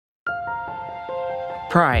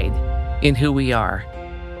Pride in who we are.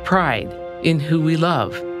 Pride in who we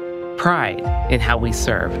love. Pride in how we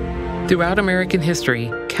serve. Throughout American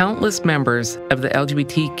history, countless members of the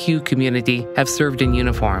LGBTQ community have served in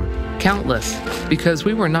uniform. Countless, because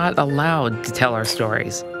we were not allowed to tell our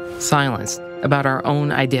stories, silenced about our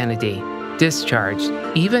own identity, discharged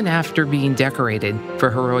even after being decorated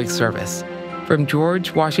for heroic service. From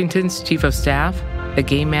George Washington's chief of staff, a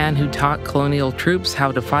gay man who taught colonial troops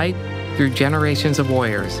how to fight, through generations of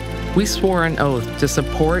warriors, we swore an oath to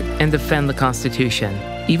support and defend the Constitution,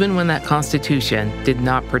 even when that Constitution did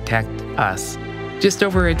not protect us. Just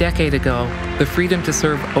over a decade ago, the freedom to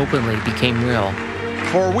serve openly became real.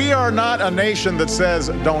 For we are not a nation that says,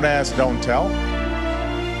 don't ask, don't tell.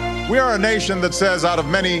 We are a nation that says, out of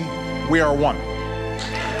many, we are one.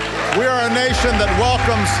 We are a nation that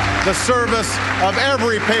welcomes the service of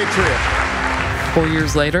every patriot. 4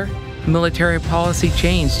 years later, military policy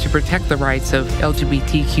changed to protect the rights of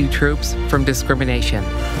LGBTQ troops from discrimination.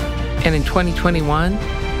 And in 2021,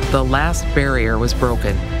 the last barrier was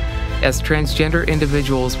broken, as transgender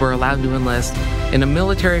individuals were allowed to enlist in a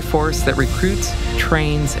military force that recruits,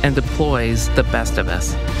 trains, and deploys the best of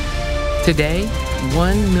us. Today,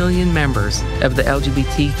 1 million members of the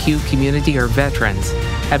LGBTQ community are veterans,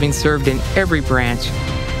 having served in every branch,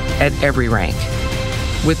 at every rank.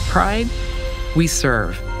 With pride, we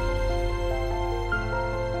serve.